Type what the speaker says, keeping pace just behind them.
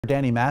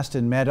Danny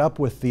Maston met up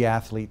with the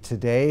athlete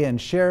today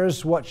and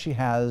shares what she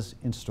has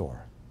in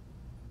store.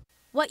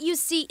 What you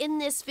see in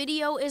this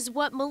video is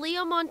what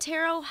Malia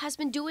Montero has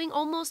been doing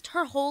almost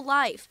her whole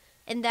life,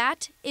 and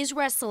that is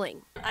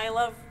wrestling. I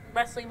love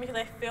wrestling because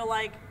I feel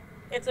like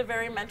it's a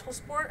very mental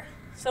sport,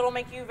 so it'll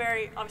make you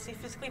very, obviously,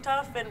 physically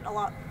tough and a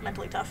lot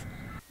mentally tough.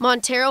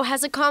 Montero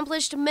has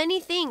accomplished many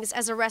things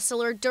as a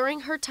wrestler during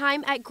her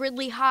time at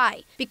Gridley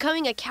High.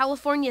 Becoming a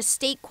California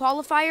state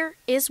qualifier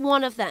is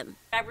one of them.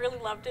 I really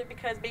loved it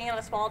because being in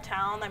a small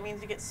town, that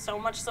means you get so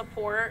much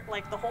support,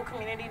 like the whole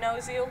community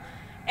knows you.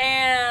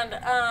 And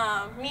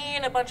me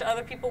and a bunch of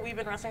other people, we've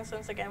been wrestling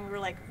since, again, we were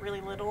like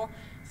really little.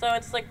 So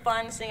it's like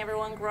fun seeing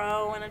everyone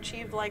grow and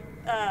achieve like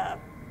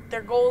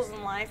their goals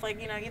in life,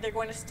 like, you know, either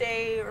going to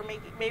state or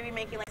maybe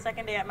making like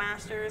second day at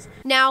Masters.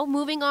 Now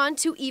moving on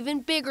to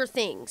even bigger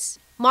things.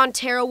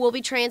 Montero will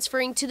be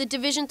transferring to the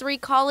Division III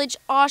college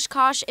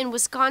Oshkosh in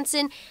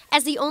Wisconsin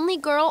as the only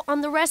girl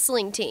on the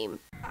wrestling team.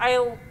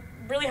 I'm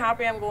really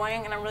happy I'm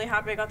going, and I'm really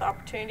happy I got the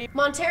opportunity.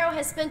 Montero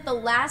has spent the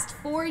last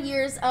 4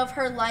 years of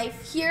her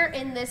life here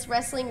in this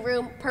wrestling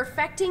room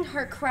perfecting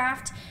her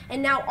craft,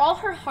 and now all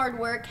her hard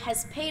work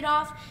has paid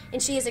off,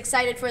 and she is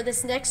excited for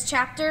this next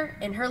chapter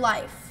in her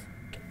life.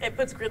 It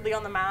puts Gridley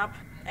on the map,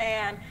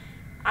 and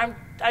I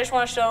just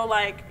want to show,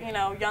 like, you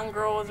know, young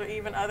girls or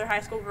even other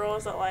high school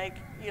girls that, like,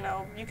 you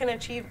know, you can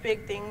achieve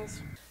big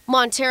things.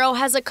 Montero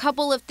has a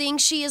couple of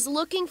things she is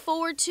looking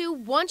forward to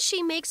once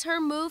she makes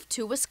her move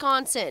to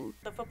Wisconsin.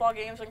 The football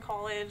games in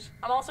college.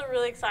 I'm also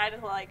really excited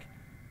to, like,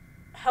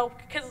 help,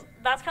 because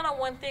that's kind of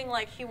one thing,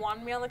 like, he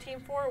wanted me on the team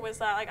for, was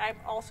that, like, I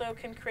also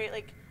can create,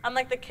 like, I'm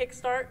like the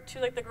kickstart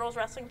to, like, the girls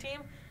wrestling team.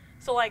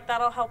 So, like,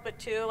 that'll help it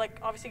too. Like,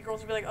 obviously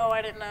girls will be like, oh,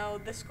 I didn't know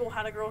this school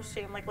had a girls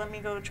team. Like, let me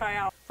go try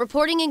out.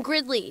 Reporting in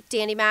Gridley,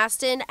 Danny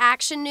Maston,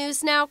 Action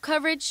News Now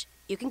coverage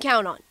you can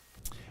count on.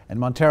 And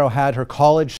Montero had her college